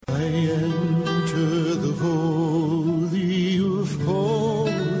enter the Holy of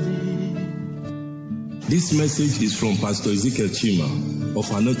Holies. This message is from Pastor Ezekiel Chima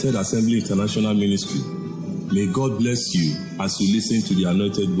of Anointed Assembly International Ministry. May God bless you as you listen to the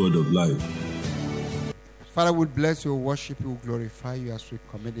anointed word of life. Father, we bless you, worship you, glorify you as we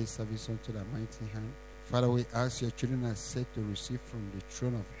commit this service unto the mighty hand. Father, we ask your children are set to receive from the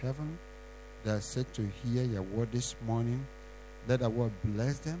throne of heaven. They are set to hear your word this morning. Let the word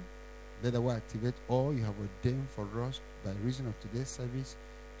bless them. Let the word activate all you have ordained for us by reason of today's service,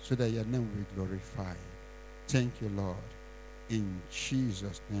 so that your name will be glorified. Thank you, Lord. In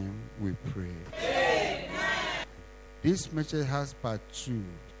Jesus' name we pray. Amen. This message has part 2.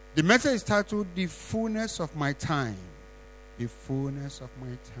 The message is titled, The Fullness of My Time. The Fullness of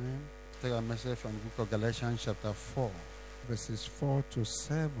My Time. Take a message from the book of Galatians chapter 4, verses 4 to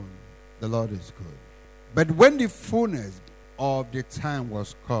 7. The Lord is good. But when the fullness of the time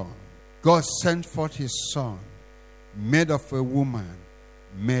was come, God sent forth his Son, made of a woman,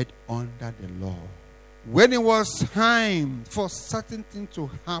 made under the law. When it was time for certain things to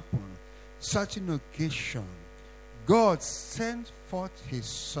happen, certain occasion, God sent forth his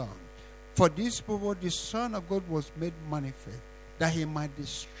Son. For this purpose, the Son of God was made manifest, that he might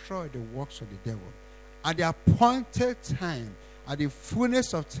destroy the works of the devil. At the appointed time, at the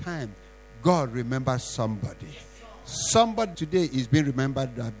fullness of time, God remembers somebody. Somebody today is being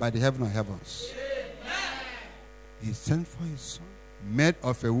remembered by the heaven of heavens. He sent for his Son, made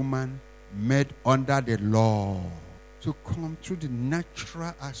of a woman, made under the law, to come through the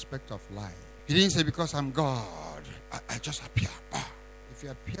natural aspect of life. He didn't say, because I'm God, I just appear. If he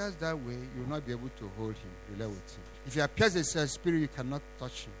appears that way, you will not be able to hold him, relate with him. If he appears as a spirit, you cannot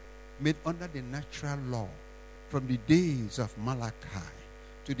touch him. Made under the natural law, from the days of Malachi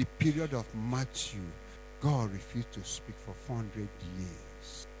to the period of Matthew, God refused to speak for 400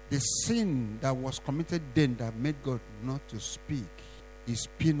 years. The sin that was committed then that made God not to speak is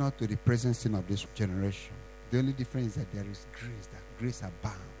peanut to the present sin of this generation. The only difference is that there is grace, that grace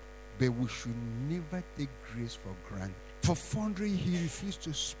abounds. But we should never take grace for granted. For 400 years, he refused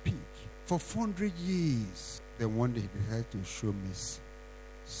to speak. For 400 years, then one day he decided to show mercy.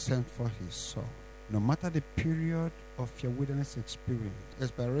 Sent for his Son. No matter the period of your wilderness experience,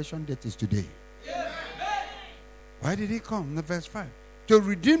 expiration date is today. Yeah. Why did he come? No, verse 5. To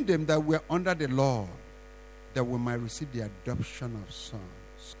redeem them that were under the law, that we might receive the adoption of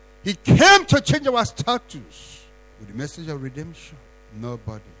sons. He came to change our status with the message of redemption.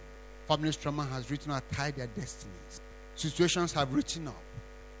 Nobody. Family trauma has written or tied their destinies. Situations have written up.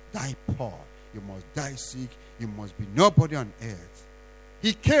 Die poor. You must die sick. You must be nobody on earth.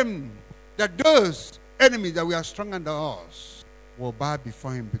 He came that those enemies that we are stronger than us will bow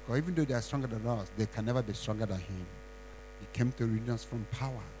before him, because even though they are stronger than us, they can never be stronger than him. He came to redeem us from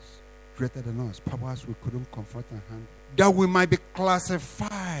powers greater than us, powers we couldn't confront and handle, that we might be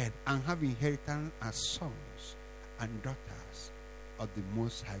classified and have inheritance as sons and daughters of the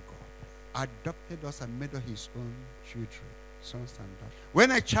Most High God. Adopted us and made us his own children, sons and daughters.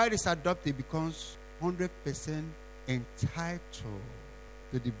 When a child is adopted, he becomes 100% entitled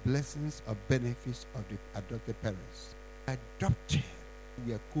to the blessings or benefits of the adopted parents. Adopted,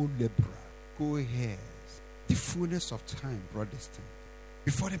 we are co-laborer, co-heirs. The fullness of time brought this thing.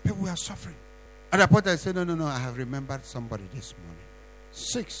 Before the people were suffering. At that point I said, no, I have remembered somebody this morning.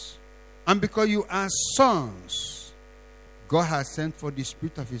 6. And because you are sons, God has sent for the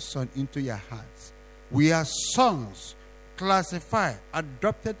Spirit of his Son into your hearts. We are sons, classified,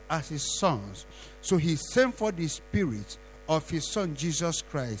 adopted as his sons. So he sent for the Spirit of his Son Jesus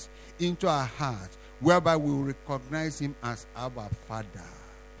Christ into our hearts, whereby we will recognize him as our Father.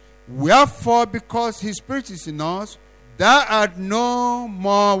 Wherefore, because his Spirit is in us, thou art no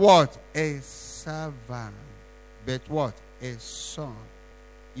more what? A servant, but what? A son.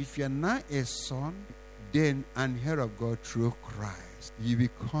 If you're not a son, then an heir of God through Christ, you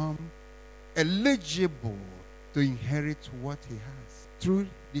become eligible to inherit what he has. Through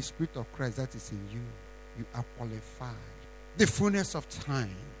the Spirit of Christ that is in you, you are qualified. The fullness of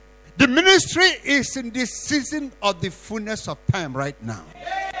time. The ministry is in this season of the fullness of time right now.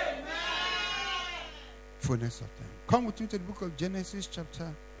 Amen. Fullness of time. Come with me to the book of Genesis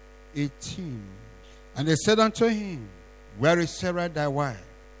chapter 18. And they said unto him, where is Sarah thy wife?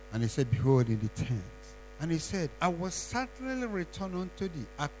 And he said, behold, in the tent. And he said, I will certainly return unto thee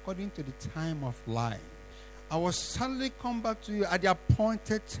according to the time of life. I will certainly come back to you at the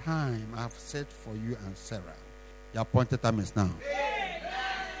appointed time I have set for you and Sarah. The appointed time is now. Amen.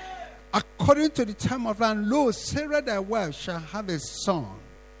 According to the time of life, and lo, Sarah thy wife shall have a son.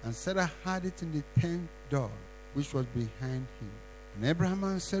 And Sarah had it in the tent door, which was behind him. And Abraham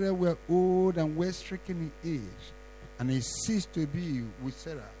and Sarah were old and well stricken in age, and he ceased to be with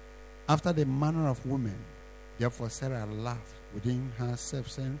Sarah after the manner of women. Therefore Sarah laughed within herself,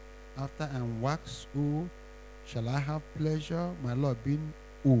 saying, after I am waxed old, shall I have pleasure, my Lord being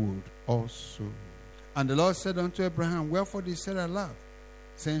old also? And the Lord said unto Abraham, wherefore did Sarah laugh,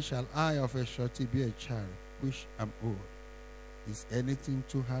 saying, shall I of a surety be a child, which am old? Is anything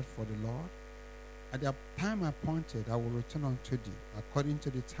too hard for the Lord? At the time appointed, I will return unto thee, according to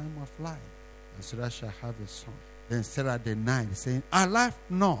the time of life, and Sarah shall have a son. Then Sarah denied, saying, I laughed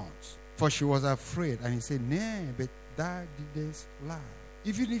not, for she was afraid. And he said, nay, but thou didst lie.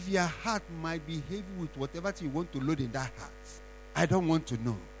 Even if your heart might be heavy with whatever you want to load in that heart, I don't want to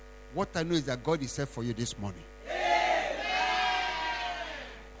know. What I know is that God is set for you this morning.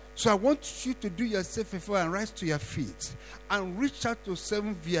 So I want you to do yourself a favor and rise to your feet and reach out to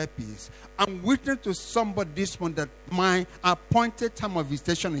 7 VIPs and witness to somebody this morning that my appointed time of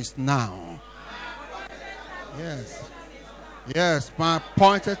visitation is now. Yes. Yes, my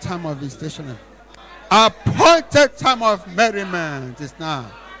appointed time of visitation. Appointed time of merriment is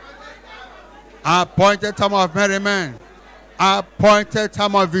now. Appointed time of merriment. Appointed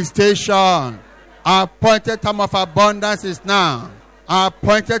time of visitation. Appointed time of abundance is now.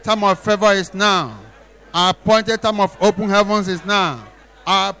 Appointed time of favor is now. Appointed time of open heavens is now.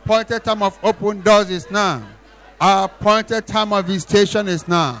 Appointed time of open doors is now. Appointed time of visitation is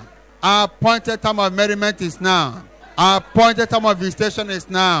now. Appointed time of merriment is now. Appointed time of visitation is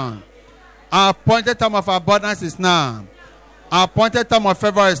now. Appointed time of abundance is now. Appointed time of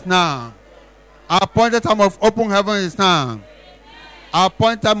favor is now. Appointed time of open heaven is now.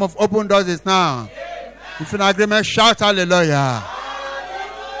 Appointed time of open doors is now. If in agreement, shout hallelujah.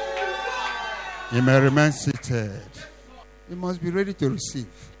 You may remain seated. You must be ready to receive.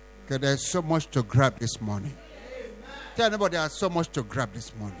 Because there's so much to grab this morning. Tell anybody there's so much to grab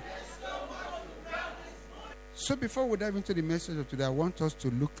this morning. So before we dive into the message of today, I want us to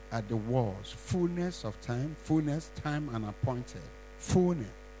look at the words. Fullness of time, fullness, time, and appointed.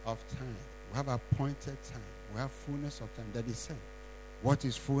 Fullness of time. We have appointed time. We have fullness of time. That is said. What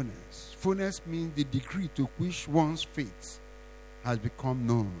is fullness? Fullness means the degree to which one's faith has become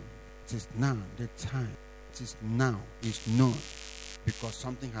known. It is now the time. It is now. It's known because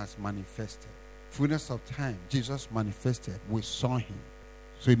something has manifested. Fullness of time. Jesus manifested. We saw him.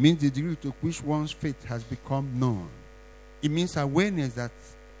 So it means the degree to which one's faith has become known. It means awareness that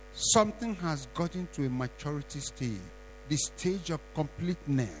something has gotten to a maturity stage. The stage of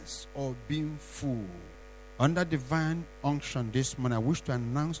completeness or being full. Under divine unction this morning, I wish to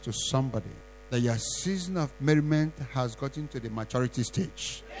announce to somebody that your season of merriment has gotten to the maturity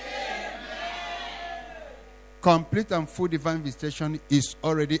stage. Amen. Complete and full divine visitation is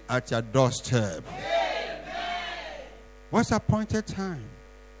already at your doorstep. Amen. What's appointed time?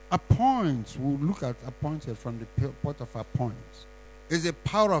 Appoint, we'll look at appointed from the point of appoint. Is a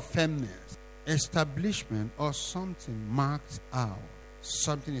power of firmness, establishment, or something marked out.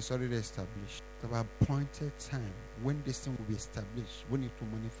 Something is already established. The appointed time when this thing will be established, when it will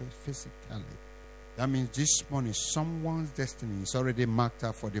manifest physically. That means this morning someone's destiny is already marked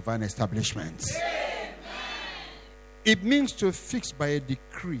out for divine establishment. Amen. It means to fix by a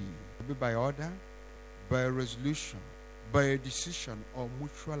decree, maybe by order, by a resolution, by a decision or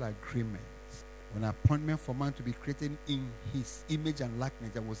mutual agreement. An appointment for man to be created in his image and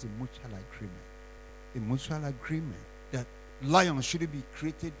likeness, there was a mutual agreement. A mutual agreement that lion shouldn't be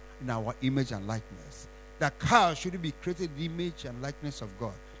created in our image and likeness. That cow shouldn't be created in the image and likeness of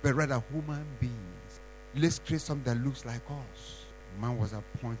God, but rather human beings. Let's create something that looks like us. Man was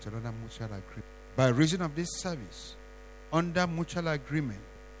appointed under mutual agreement. By reason of this service, under mutual agreement,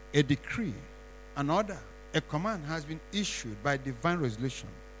 a decree, an order, a command has been issued by divine resolution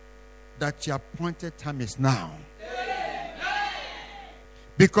that your appointed time is now. Amen.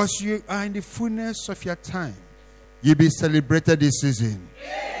 Because you are in the fullness of your time. You'll be celebrated this season.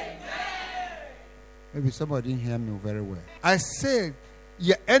 Amen. Maybe somebody didn't hear me very well. I said,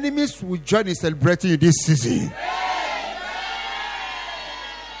 your enemies will join in celebrating you this season. Amen.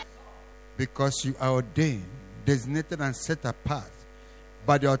 Because you are ordained, designated, and set apart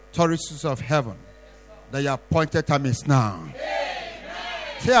by the authorities of heaven. That your appointed time is now. Amen.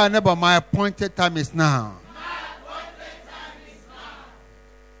 Say our neighbor, my appointed time is now. My appointed time is now.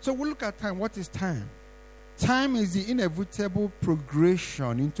 So we look at time. What is time? Time is the inevitable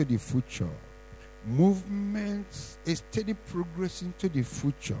progression into the future. Movement, a steady progress into the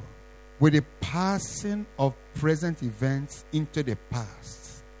future with the passing of present events into the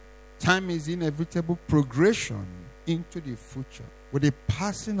past. Time is the inevitable progression into the future with the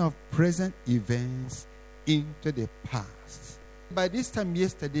passing of present events into the past. By this time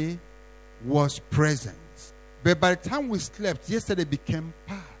yesterday was present. But by the time we slept, yesterday became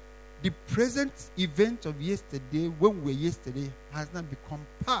past. The present event of yesterday, when we were yesterday, has now become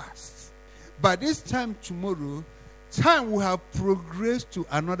past. By this time tomorrow, time will have progressed to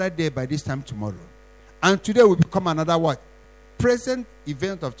another day by this time tomorrow. And today will become another what? Present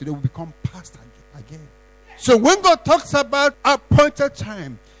event of today will become past again. So when God talks about appointed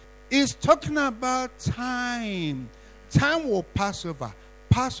time, He's talking about time. Time will pass over,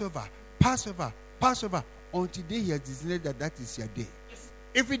 pass over, pass over, pass over, until He has designated that is your day.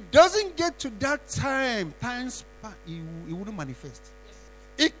 If it doesn't get to that time, it wouldn't manifest.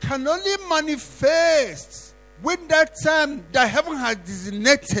 It can only manifest when that time that heaven has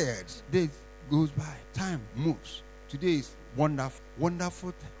designated, days goes by, time moves. Today is wonderful,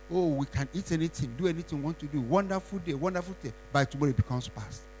 wonderful. Oh, we can eat anything, do anything we want to do. Wonderful day, wonderful day. By tomorrow it becomes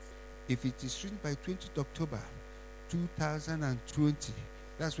past. If it is written by 20th October 2020,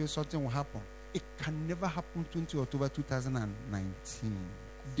 that's when something will happen. It can never happen 20 October 2019.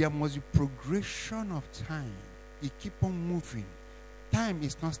 There must be progression of time. It keeps on moving. Time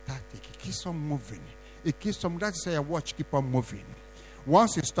is not static. It keeps on moving. It keeps on, that's why a watch keep on moving.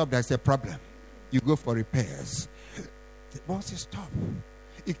 Once it stops, there's a problem. You go for repairs. Once it stops,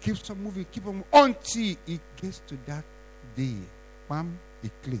 it keeps on moving, keep on moving, until it gets to that day. Bam,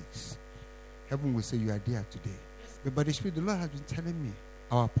 it clicks. Heaven will say, you are there today. But by the Spirit, the Lord has been telling me,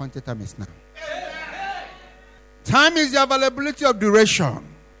 our appointed time is now. Time is the availability of duration.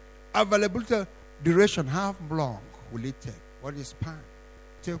 Availability of duration, how long will it take? What is span?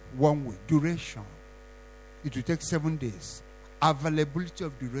 Take 1 week. Duration. It will take 7 days. Availability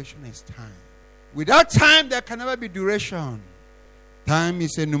of duration is time. Without time, there can never be duration. Time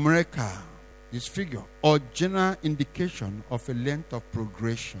is a numerical, this figure, or general indication of a length of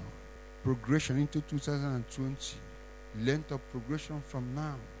progression. Progression into 2020. Length of progression from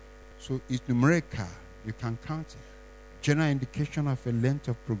now. So it's numerical. You can count it. General indication of a length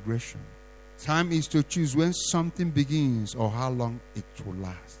of progression. Time is to choose when something begins or how long it will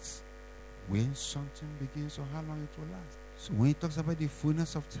last. When something begins or how long it will last. So when he talks about the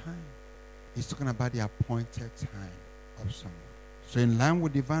fullness of time, he's talking about the appointed time of someone. So in line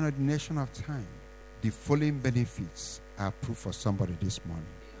with divine ordination of time, the following benefits are approved for somebody this morning.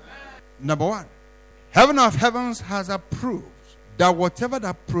 Number one, heaven of heavens has approved that whatever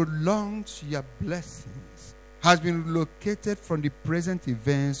that prolongs your blessings has been relocated from the present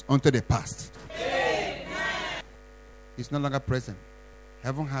events onto the past. Amen. It's no longer present.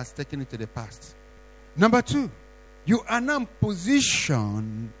 Heaven has taken it to the past. Number two, you are now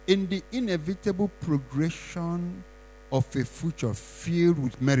positioned in the inevitable progression of a future filled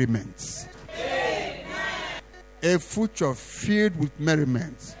with merriment. Amen. A future filled with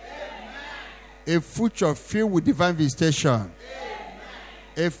merriment. Amen. A future filled with divine visitation. Amen.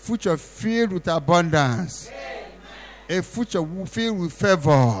 A future filled with abundance. Amen. A future filled with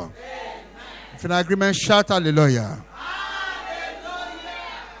favor. Amen. If in agreement, shout hallelujah. Hallelujah.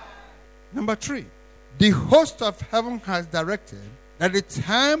 Number three, the host of heaven has directed that the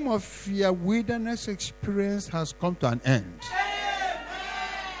time of your wilderness experience has come to an end. Amen.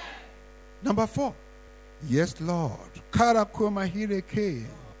 Number four, yes, Lord,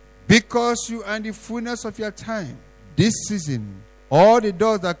 because you are in the fullness of your time, this season, all the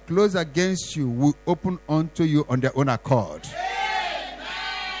doors that close against you will open unto you on their own accord. Amen.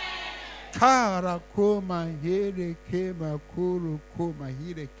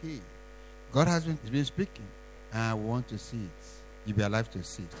 God has been speaking, and I want to see it. You'll be alive to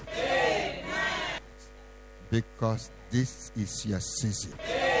see it. Amen. Because this is your season.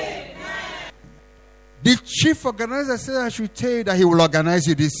 Amen. The chief organizer said I should tell you that he will organize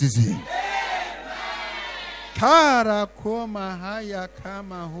you this season.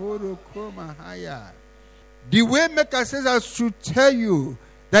 The way maker says I should tell you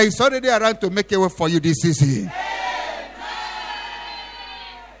that he's already around to make a way for you this season.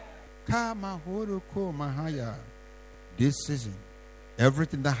 This season,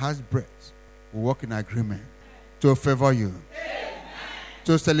 everything that has breath will work in agreement to favor you,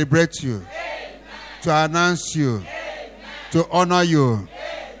 to celebrate you, to announce you, to honor you,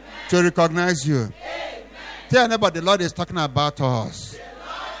 to recognize you. Tell anybody the Lord is talking about us.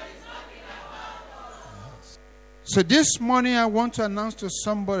 So this morning I want to announce to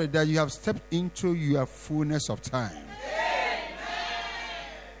somebody that you have stepped into your fullness of time.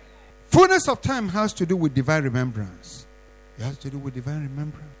 Fullness of time has to do with divine remembrance. It has to do with divine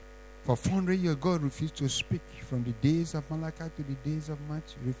remembrance. For 400 years, God refused to speak. From the days of Malachi to the days of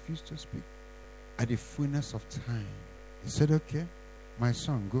Matthew, he refused to speak. At the fullness of time, he said, okay, my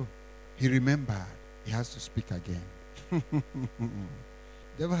son, go. He remembered. He has to speak again.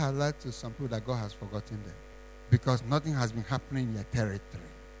 Devil has lied to some people that God has forgotten them because nothing has been happening in your territory.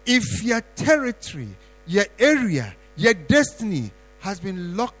 If your territory, your area, your destiny has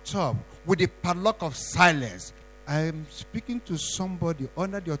been locked up with a padlock of silence, I am speaking to somebody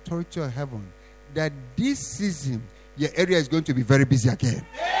under the authority of heaven that this season, your area is going to be very busy again.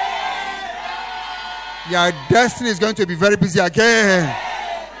 Your destiny is going to be very busy again.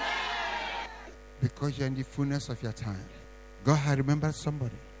 Because you're in the fullness of your time. God had remembered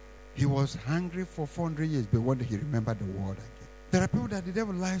somebody. He was hungry for 400 years, but one day he remembered the word again. There are people that the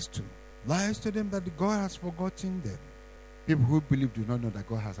devil lies to. Lies to them that God has forgotten them. People who believe do not know that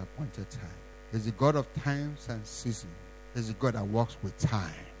God has appointed time. He's the God of times and seasons. He's the God that works with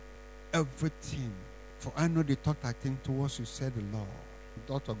time. Everything. For I know the thought I think towards you, said the Lord.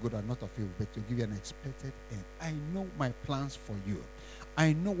 Thought of good and not of evil, but to give you an expected end. I know my plans for you.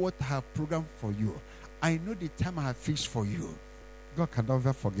 I know what I have programmed for you. I know the time I have fixed for you. God can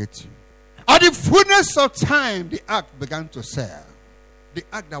never forget you. At the fullness of time, the ark began to sail. The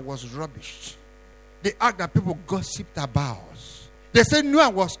ark that was rubbish. The ark that people gossiped about. They said Noah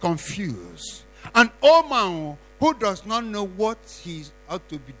was confused. An old man who does not know what he ought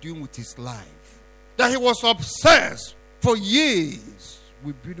to be doing with his life. That he was obsessed for years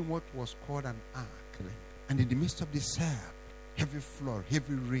with building what was called an ark. And in the midst of the sail, heavy flood,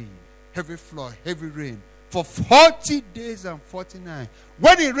 heavy rain, heavy flood, heavy rain. For 40 days and 49.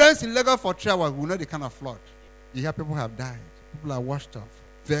 When it rains in Lagos for 3 hours, we know the kind of flood. You hear people have died. People are washed off.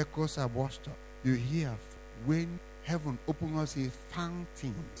 Vehicles are washed up. You hear when heaven opened us a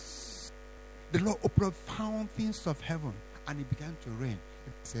fountains. The Lord opened up fountains of heaven and it began to rain.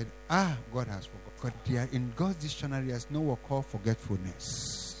 He said, God has forgotten. God, there in God's dictionary, there's no word called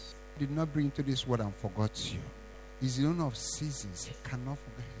forgetfulness. He did not bring into this word and forgot you. He's the owner of seasons. He cannot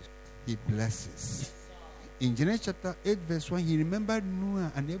forget his. He blesses. In Genesis chapter 8 verse 1, he remembered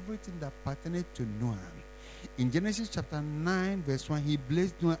Noah and everything that pertained to Noah. In Genesis chapter 9 verse 1, he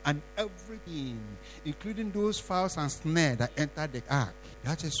blessed Noah and everything, including those fowls and snares that entered the ark.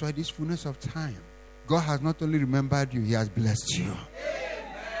 That is why this fullness of time, God has not only remembered you, he has blessed you.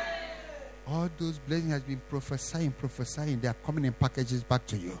 All those blessings has been prophesying. They are coming in packages back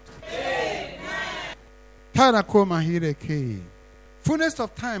to you. Fullness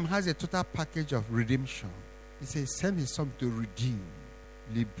of time has a total package of redemption. He says, send his son to redeem,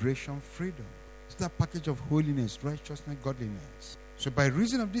 liberation, freedom. It's that package of holiness, righteousness, godliness. So by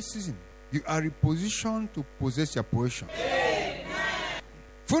reason of this season, you are in position to possess your portion.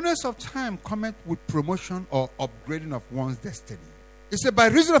 Fullness of time cometh with promotion or upgrading of one's destiny. He said, by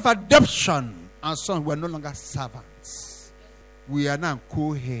reason of adoption, our son, we are no longer servants. We are now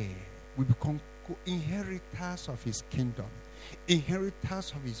co-heir. We become co-inheritors of his kingdom.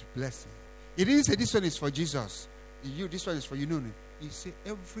 Inheritors of his blessing. He didn't say this one is for Jesus. This one is for you. No. He said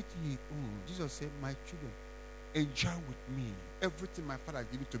everything he owns. Jesus said, my children, enjoy with me. Everything my Father has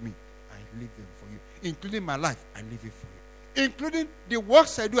given to me, I leave them for you. Including my life, I leave it for you. Including the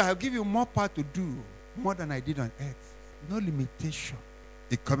works I do, I will give you more power to do. More than I did on earth. No limitation.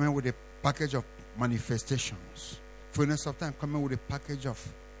 They come in with a package of manifestations. Fullness of time coming with a package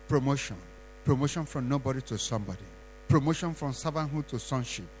of promotion. Promotion from nobody to somebody. Promotion from servanthood to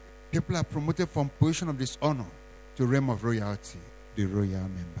sonship. People are promoted from position of dishonor to realm of royalty. The royal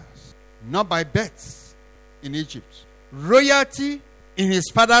members. Not by birth in Egypt. Royalty in his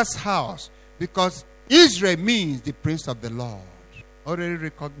father's house. Because Israel means the prince of the Lord. Already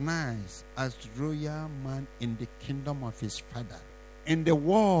recognized as royal man in the kingdom of his father. In the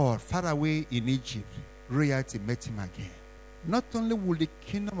world, far away in Egypt, royalty met him again. Not only will the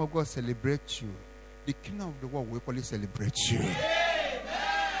kingdom of God celebrate you, the kingdom of the world will equally celebrate you. Amen.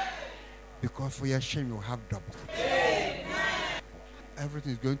 Because for your shame, you have double. Amen.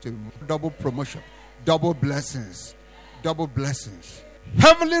 Everything is going to be double promotion, double blessings, double blessings.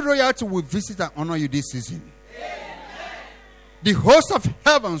 Heavenly royalty will visit and honor you this season. Amen. The host of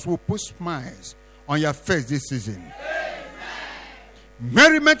heavens will put smiles on your face this season. Amen.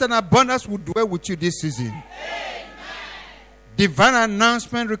 Merriment and abundance will dwell with you this season. Amen. Divine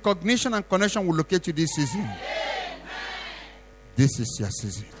announcement, recognition, and connection will locate you this season. Amen. This is your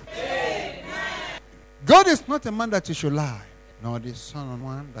season. Amen. God is not a man that he should lie, nor the son of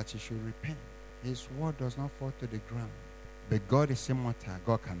man that he should repent. His word does not fall to the ground. But God is immortal.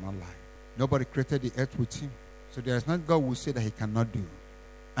 God cannot lie. Nobody created the earth with him. So there is not God who will say that he cannot do.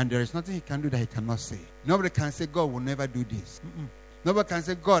 And there is nothing he can do that he cannot say. Nobody can say God will never do this. Nobody can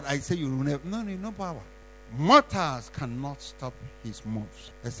say, God, I say you will never. No power. Mortals cannot stop his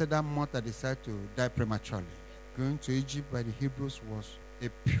moves. They said that mortal decided to die prematurely. Going to Egypt by the Hebrews was a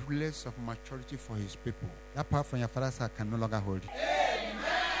place of maturity for his people. That power from your father's house can no longer hold you. Amen.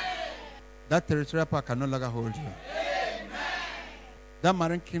 That territorial power can no longer hold you. Amen. That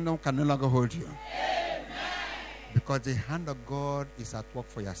marine kingdom can no longer hold you. Amen. Because the hand of God is at work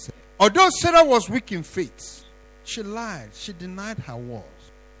for your sake. Although Sarah was weak in faith, she lied, she denied her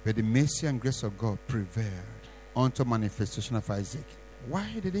words, but the mercy and grace of God prevailed unto manifestation of Isaac. Why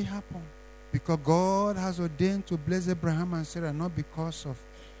did it happen? Because God has ordained to bless Abraham and Sarah, not because of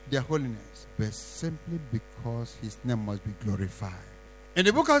their holiness, but simply because his name must be glorified. In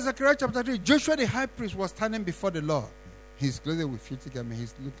the book of Zechariah chapter 3, Joshua the high priest was standing before the Lord. He's clothed with filthy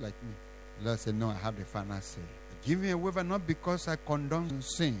garments. He looked like me. The Lord said, no, I have the final say. Give me a waiver, not because I condone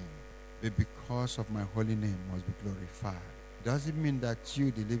sin, but because of my holy name must be glorified. Doesn't mean that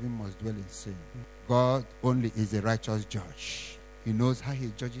you, the living, must dwell in sin. God only is a righteous judge. He knows how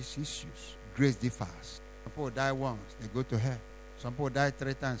he judges issues. Grace differs. Some people die once, they go to hell. Some people die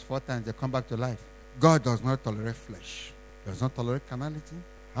 3 times, 4 times, they come back to life. God does not tolerate flesh. Does not tolerate carnality.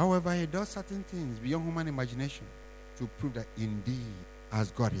 However, he does certain things beyond human imagination to prove that indeed,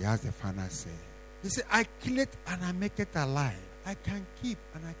 as God, he has the final say. He said, I kill it and I make it alive. I can keep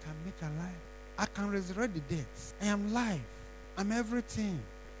and I can make alive. I can resurrect the dead. I am life. I'm everything.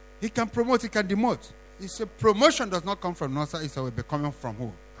 He can promote, he can demote. He said promotion does not come from Nosa, it's always coming from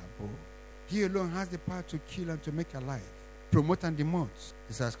who? Above. He alone has the power to kill and to make alive. Promote and demote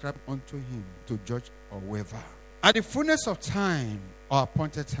is ascribed unto him to judge or waver. At the fullness of time or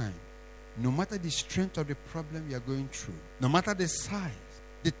appointed time, no matter the strength of the problem you are going through, no matter the size,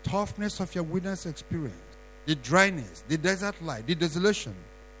 the toughness of your wilderness experience, the dryness, the desert life, the desolation,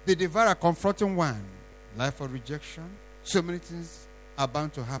 the devourer confronting one, life of rejection, so many things are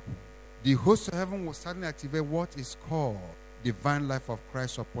bound to happen. The host of heaven will suddenly activate what is called divine life of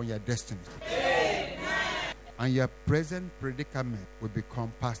Christ upon your destiny. Amen. And your present predicament will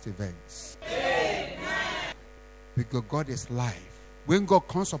become past events. Amen. Because God is life. When God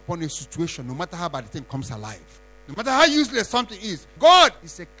comes upon a situation, no matter how bad the thing comes alive, no matter how useless something is, God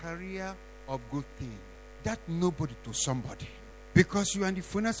is a carrier of good things. That nobody to somebody. Because you are in the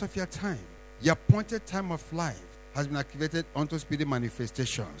fullness of your time. Your appointed time of life has been activated unto speedy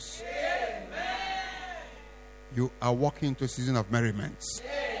manifestations. Amen. You are walking into a season of merriment.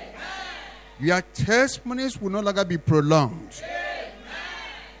 Amen. Your testimonies will no longer be prolonged. Amen.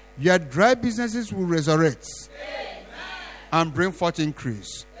 Your dry businesses will resurrect. Amen. And bring forth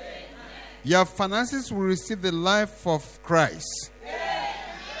increase. Amen. Your finances will receive the life of Christ. Amen.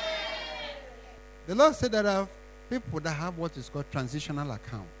 The Lord said there are people that have what is called transitional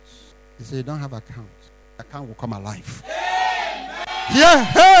accounts. He said you don't have accounts. Account will come alive. Yeah,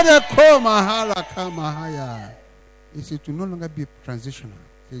 he said to no longer be transitional.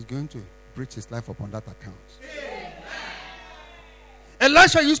 He's going to breach his life upon that account.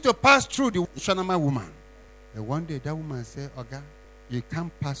 Elisha used to pass through the Shunammite woman. And one day that woman said, Oga, you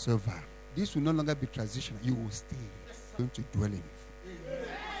can't pass over. This will no longer be transitional. You will stay. Going to dwell in.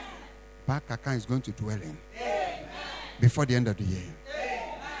 Back account is going to dwell in. Before the end of the year.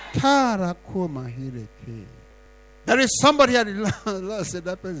 There is somebody here, the Lord said,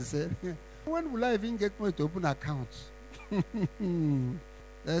 that person said, when will I even get money to open accounts?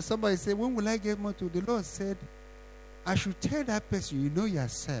 Somebody said, when will I get money to? The Lord said, I should tell that person, you know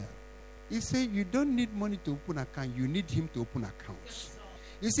yourself. He said, you don't need money to open account. You need him to open accounts.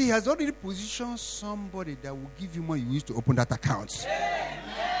 You see, he has already positioned somebody that will give you money you use to open that account.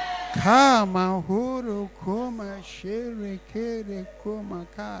 Kama huru koma shere kere koma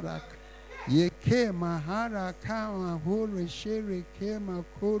karak yeke mahara kama huru shere kema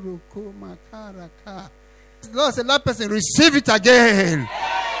kuru koma karaka. Lord said, that person receive it again.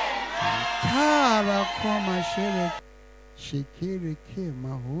 Kara koma shere shekere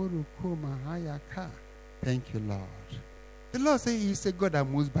kema huru koma hayaka. Thank you, Lord. The Lord said He is a God that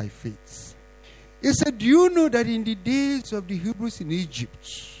moves by faith. He said, do you know that in the days of the Hebrews in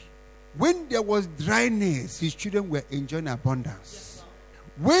Egypt, when there was dryness, his children were enjoying abundance.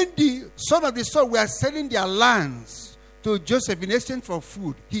 When the son of the soil were selling their lands to Joseph in exchange for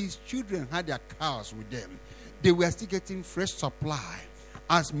food, his children had their cows with them. They were still getting fresh supply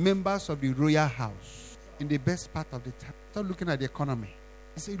as members of the royal house in the best part of the time. Start looking at the economy.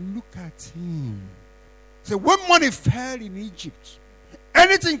 He said, look at him. He said, when money fell in Egypt,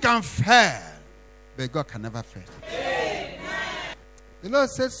 anything can fail, but God can never fail. The Lord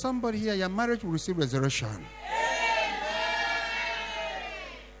said, somebody here, your marriage will receive resurrection. Amen.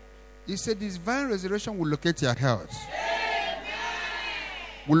 He said, this divine resurrection will locate your health. Amen.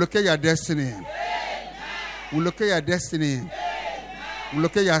 Will locate your destiny. Amen. Will locate your destiny. Amen. Will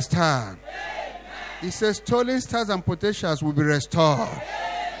locate your star. Amen. He says, stolen stars and potentials will be restored.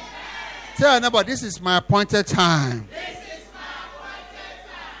 Tell your neighbor, this is my appointed time.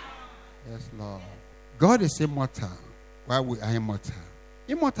 Yes, Lord. God is immortal, while we are immortal.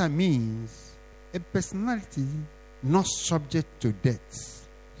 Immortal means a personality not subject to death.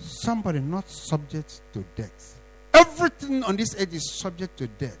 Somebody not subject to death. Everything on this earth is subject to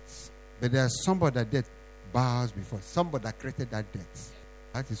death. But there's somebody that death bows before. Somebody that created that death.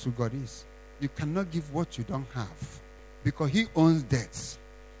 That is who God is. You cannot give what you don't have. Because he owns death.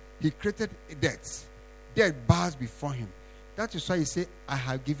 He created death. Death bows before him. That is why he said, I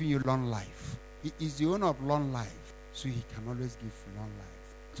have given you long life. He is the owner of long life. So he can always give long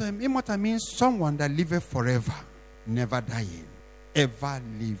life. So immortal means someone that liveth forever. Never dying. Ever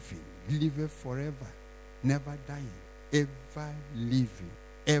living. Liveth forever. Never dying. Ever living.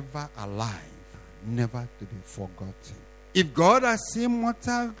 Ever alive. Never to be forgotten. If God as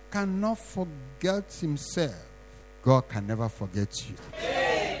immortal cannot forget himself, God can never forget you.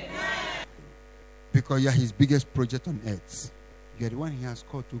 Amen. Because you are his biggest project on earth. You are the one he has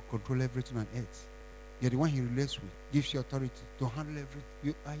called to control everything on earth. You are the one he relates with, gives you authority to handle everything.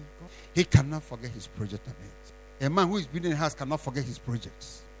 You are God. He cannot forget his project on earth. A man who is building a house cannot forget his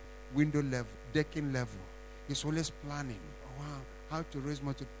projects. Window level, decking level. He's always planning. Wow, how to raise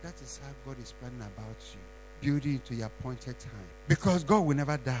money. That is how God is planning about you. Building to your appointed time. Because God will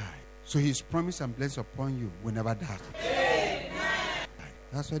never die. So his promise and blessing upon you will never die. Amen.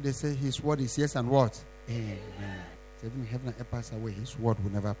 That's why they say his word is yes and what? Amen. So even heaven and earth pass away, his word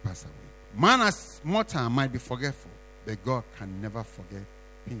will never pass away. Man as mortal might be forgetful, but God can never forget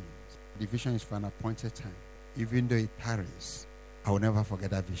things. The vision is for an appointed time. Even though it tarries, I will never forget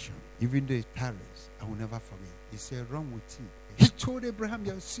that vision. Even though it tarries, I will never forget. He said, run with it. He told Abraham,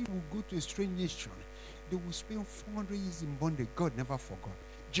 your seed will go to a strange nation. They will spend 400 years in bondage. God never forgot.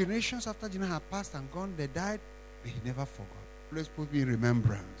 Generations after generations have passed and gone, they died, but he never forgot. Let's put me in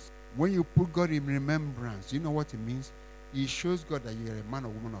remembrance. When you put God in remembrance, you know what it means? It shows God that you are a man or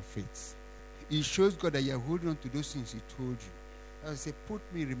woman of faith. It shows God that you are holding on to those things he told you. I say, put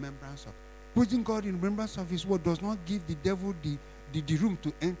me in remembrance of. Putting God in remembrance of his word does not give the devil the room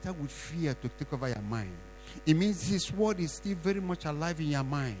to enter with fear to take over your mind. It means his word is still very much alive in your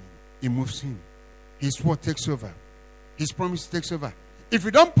mind. It moves him. His word takes over. His promise takes over. If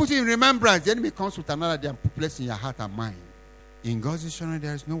you don't put it in remembrance, the enemy comes with another day and puts in your heart and mind. In God's dictionary,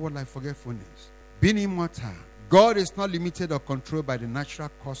 there is no word like forgetfulness. Being immortal, God is not limited or controlled by the natural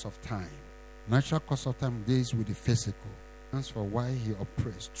course of time. Natural course of time deals with the physical. That's for why he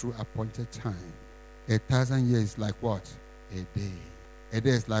operates through appointed time. 1,000 years is like what? A day. A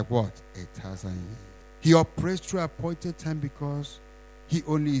day is like what? 1,000 years. He operates through appointed time because he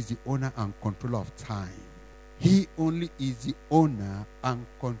only is the owner and controller of time. He only is the owner and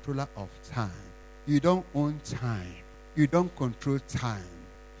controller of time. You don't own time. You don't control time.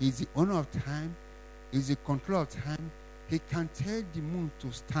 He's the owner of time. He's the controller of time. He can tell the moon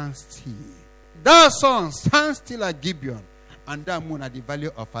to stand still. That sun stand still at Gibeon, and that moon at the valley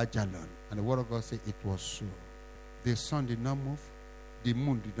of Ajalon. And the word of God said it was so. The sun did not move. The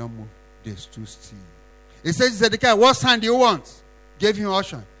moon did not move. They stood still. He said, Zedekiah, what sign do you want? Gave him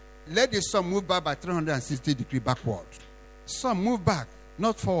option. Let the sun move back by 360 degrees backward. Sun move back,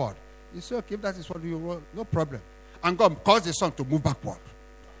 not forward. He said, okay, if that is what you want, no problem. And God caused the sun to move backward.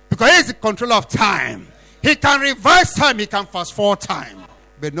 Because he is the controller of time. He can reverse time. He can fast forward time.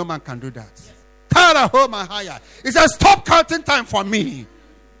 But no man can do that. He says, stop counting time for me.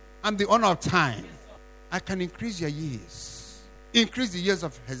 I'm the owner of time. I can increase your years. Increase the years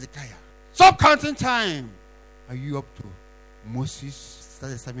of Hezekiah. Stop counting time. Are you up to Moses,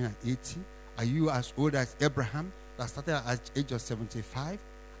 started serving at 80? Are you as old as Abraham, that started at the age of 75?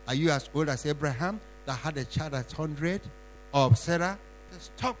 Are you as old as Abraham, that had a child at 100? Or Sarah?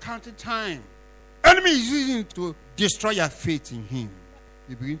 Stop counting time. Enemy is using it to destroy your faith in him.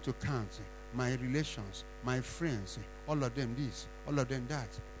 You begin to count my relations, my friends, all of them this, all of them that.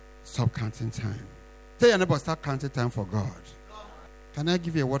 Stop counting time. Tell your neighbor, start counting time for God. Can I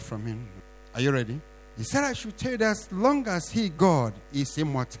give you a word from him? Are you ready? He said, I should tell you that as long as he, God, is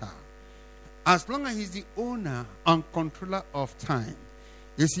immortal, as long as he's the owner and controller of time,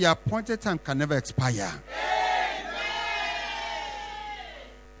 his appointed time can never expire. Amen.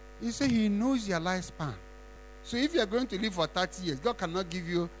 He said he knows your lifespan. So if you're going to live for 30 years, God cannot give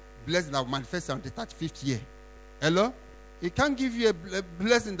you blessing that will manifest on the 35th year. Hello? He can't give you a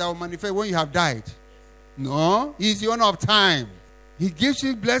blessing that will manifest when you have died. No, he's the owner of time. He gives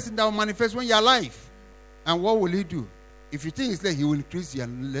you blessing that will manifest when you're alive. And what will he do? If you think it's late, he will increase your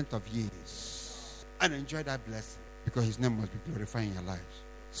length of years. And enjoy that blessing. Because his name must be glorified in your lives.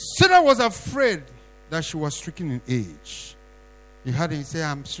 Sarah was afraid that she was stricken in age. You heard him say,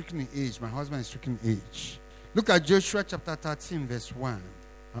 I'm stricken in age. My husband is stricken in age. Look at Joshua chapter 13, verse 1.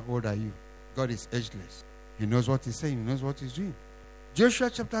 How old are you? God is ageless. He knows what he's saying. He knows what he's doing. Joshua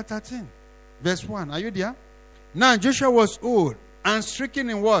chapter 13, verse 1. Are you there? Now Joshua was old and stricken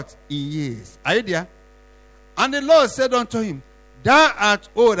in what? In years. Are you there? And the Lord said unto him, Thou art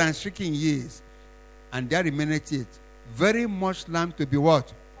old and stricken in years, and there remaineth yet very much land to be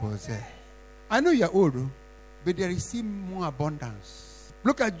what? Possessed. I know you are old, but there is still more abundance.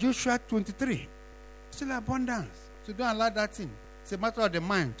 Look at Joshua 23. Still abundance. So don't allow that thing. It's a matter of the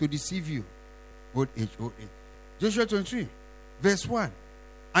mind to deceive you. Old age, old age. Joshua 23, verse 1.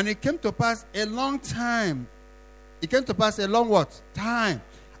 And it came to pass a long time. It came to pass a long what? Time.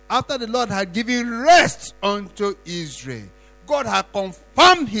 After the Lord had given rest unto Israel. God had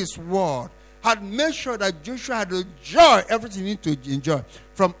confirmed his word. Had made sure that Joshua had enjoyed everything he needed to enjoy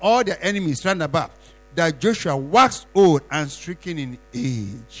from all their enemies round about. That Joshua waxed old and stricken in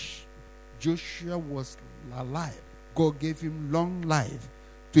age. Joshua was alive. God gave him long life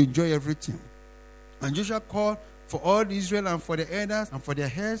to enjoy everything. And Joshua called for all Israel and for the elders and for their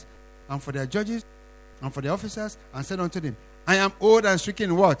heads and for their judges and for the officers and said unto them, I am old and stricken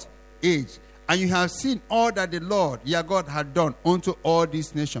in what? Age. And you have seen all that the Lord your God had done unto all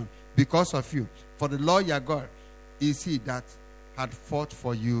these nations because of you. For the Lord your God is he that had fought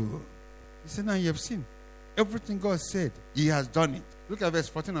for you. He said, now you have seen everything God said. He has done it. Look at verse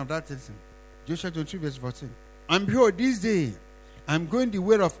 14 of that text. Joshua 23 verse 14. And behold, this day I am going the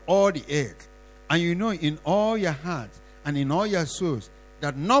way of all the earth. And you know in all your hearts and in all your souls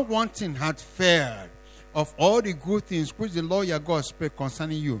that not one thing had failed of all the good things which the Lord your God spake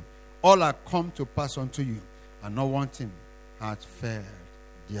concerning you. All are come to pass unto you. And not one thing had failed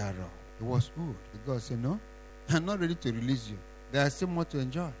thereof. It was good. God said, no, I'm not ready to release you. There is still more to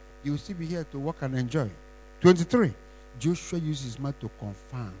enjoy. You will still be here to work and enjoy. 23. Joshua used his mouth to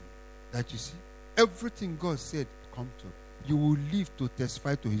confirm that you see, everything God said come to. You will live to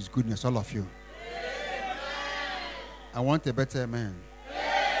testify to his goodness, all of you. Amen. I want a better amen.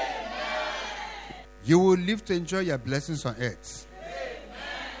 You will live to enjoy your blessings on earth. Amen.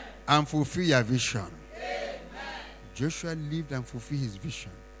 And fulfill your vision. Amen. Joshua lived and fulfilled his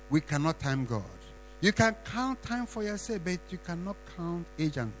vision. We cannot time God. You can count time for yourself, but you cannot count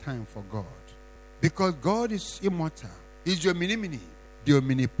age and time for God. Because God is immortal. He's your mini-mini, the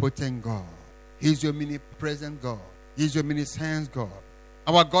omnipotent God. He's your omnipresent God. He's your omniscience God.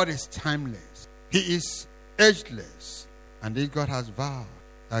 Our God is timeless. He is ageless. And this God has vowed,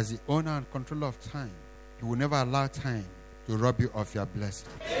 as the owner and controller of time, he will never allow time to rob you of your blessing.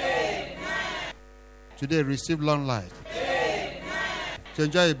 Amen. Today, receive long life. Amen. To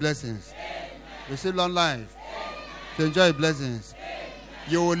enjoy your blessings. Amen. Receive long life. Amen. To enjoy your blessings. Amen.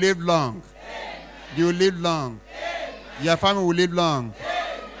 You will live long. Amen. You will live long. Amen. Your family will live long.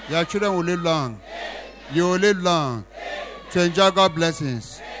 Amen. Your children will live long. Amen. You will live long. Amen. To enjoy God's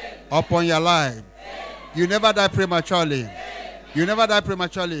blessings. Amen. Upon your life. Amen. You never die prematurely. Amen. You never die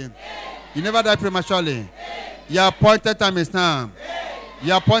prematurely. Amen. You never die prematurely. Amen. Your appointed time is now. Amen.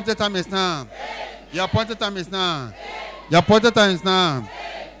 Your appointed time is now. Amen. Your appointed time is now. Amen. Your appointed time is now. Amen.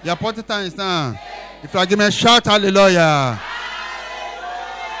 Your appointed time is now. Amen. If you are giving a shout, hallelujah.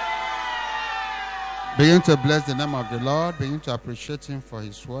 Begin to bless the name of the Lord. Begin to appreciate him for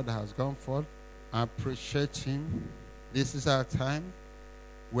his word that has gone forth. Appreciate him. This is our time.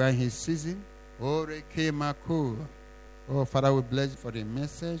 We are in his season. Oh, Father, we bless you for the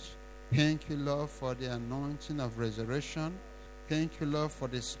message. Thank you, Lord, for the anointing of resurrection. Thank you, Lord, for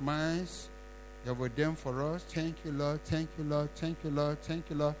the smiles you have ordained for us. Thank you, Lord. Thank you, Lord. Thank you, Lord. Thank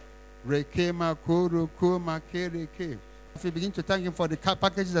you, Lord. If we begin to thank him for the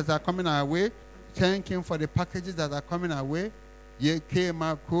packages that are coming our way, thank him for the packages that are coming our way.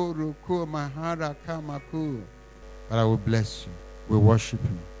 Father, we bless you. We worship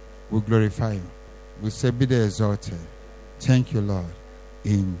you. We glorify you. We say, be the exalted. Thank you, Lord.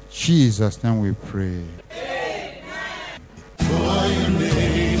 In Jesus' name we pray.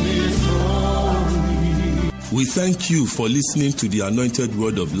 We thank you for listening to the Anointed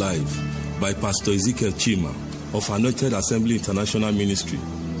Word of Life by Pastor Ezekiel Chima of Anointed Assembly International Ministry.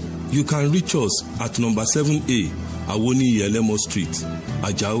 You can reach us at number 7A, Awoni Yelemo Street,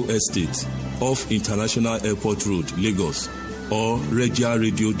 Ajao Estate, off International Airport Road, Lagos, or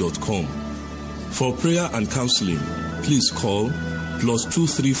regiaradio.com. For prayer and counseling, please call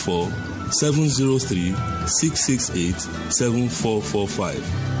 +234 703 668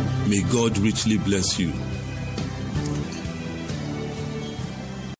 7445. May God richly bless you.